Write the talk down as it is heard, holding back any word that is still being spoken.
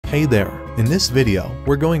Hey there, in this video,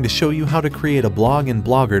 we're going to show you how to create a blog in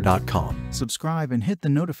blogger.com. Subscribe and hit the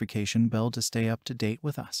notification bell to stay up to date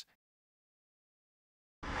with us.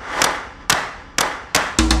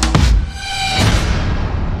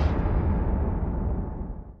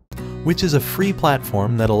 Which is a free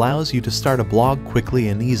platform that allows you to start a blog quickly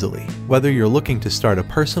and easily. Whether you're looking to start a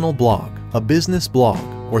personal blog, a business blog,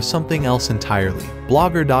 or something else entirely,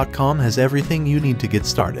 blogger.com has everything you need to get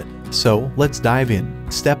started. So, let's dive in.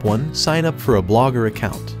 Step 1. Sign up for a Blogger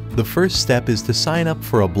account. The first step is to sign up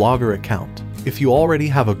for a Blogger account. If you already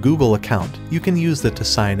have a Google account, you can use that to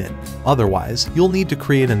sign in. Otherwise, you'll need to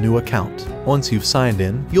create a new account. Once you've signed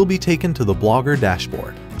in, you'll be taken to the Blogger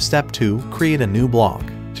dashboard. Step 2. Create a new blog.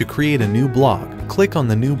 To create a new blog, click on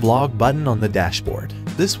the New Blog button on the dashboard.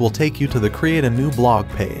 This will take you to the Create a New Blog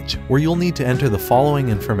page, where you'll need to enter the following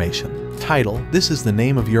information. Title: this is the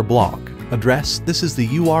name of your blog. Address: this is the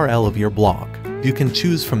URL of your blog. You can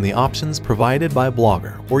choose from the options provided by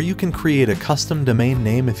Blogger, or you can create a custom domain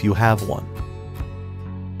name if you have one.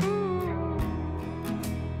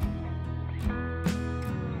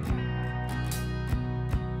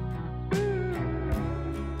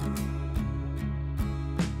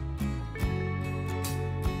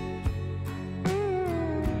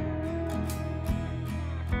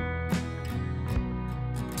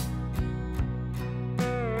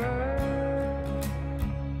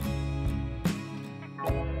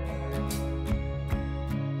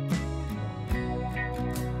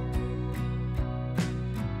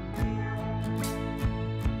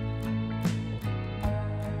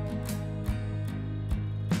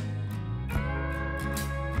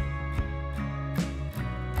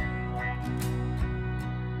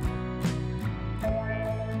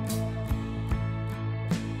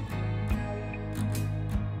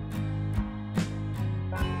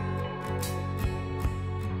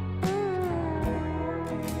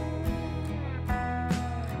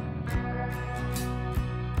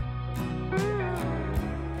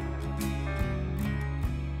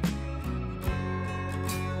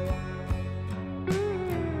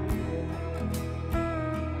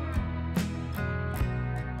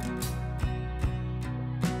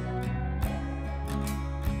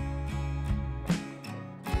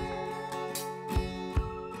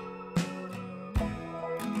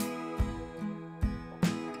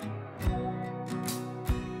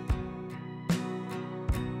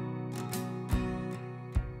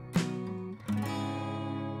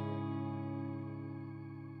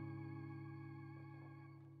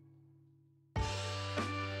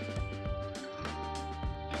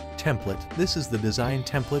 Template: this is the design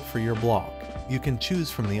template for your blog. You can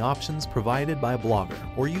choose from the options provided by Blogger,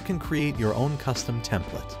 or you can create your own custom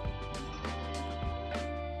template.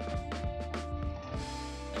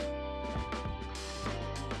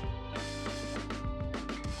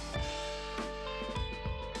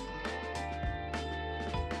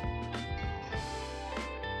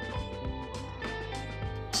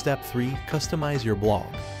 Step 3. Customize your blog.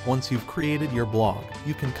 Once you've created your blog,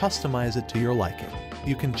 you can customize it to your liking.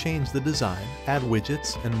 You can change the design, add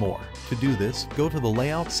widgets, and more. To do this, go to the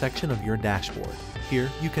Layout section of your dashboard. Here,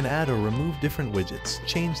 you can add or remove different widgets,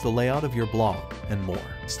 change the layout of your blog, and more.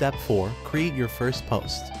 Step 4. Create your first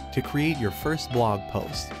post. To create your first blog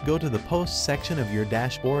post, go to the Post section of your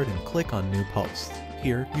dashboard and click on New Post.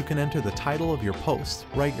 Here, you can enter the title of your post,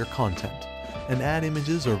 write your content, and add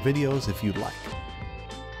images or videos if you'd like.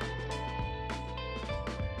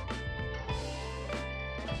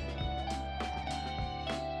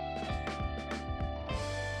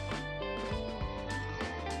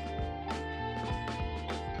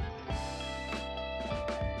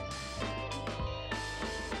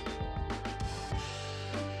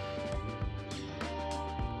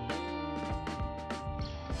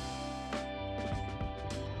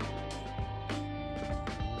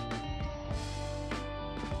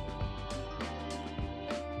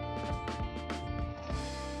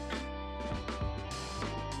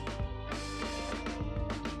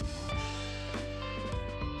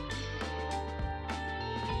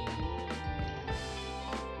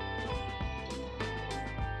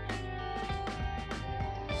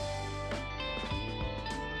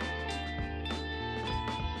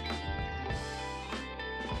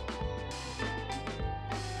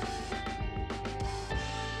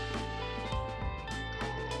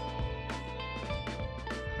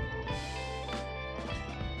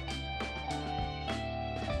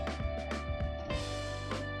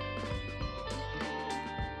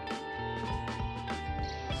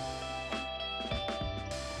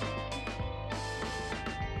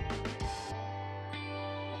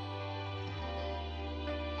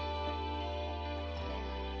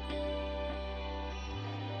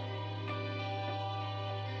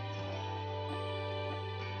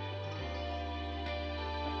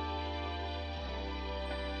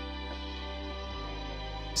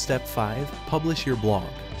 Step 5. Publish your blog.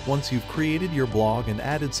 Once you've created your blog and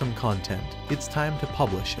added some content, it's time to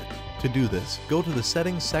publish it. To do this, go to the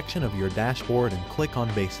Settings section of your dashboard and click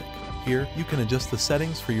on Basic. Here, you can adjust the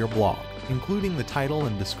settings for your blog, including the title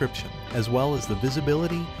and description, as well as the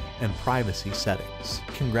visibility and privacy settings.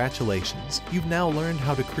 Congratulations, you've now learned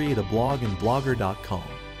how to create a blog in Blogger.com.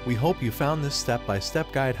 We hope you found this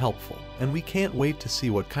step-by-step guide helpful, and we can't wait to see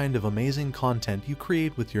what kind of amazing content you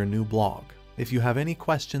create with your new blog. If you have any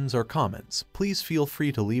questions or comments, please feel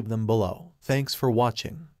free to leave them below. Thanks for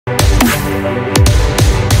watching.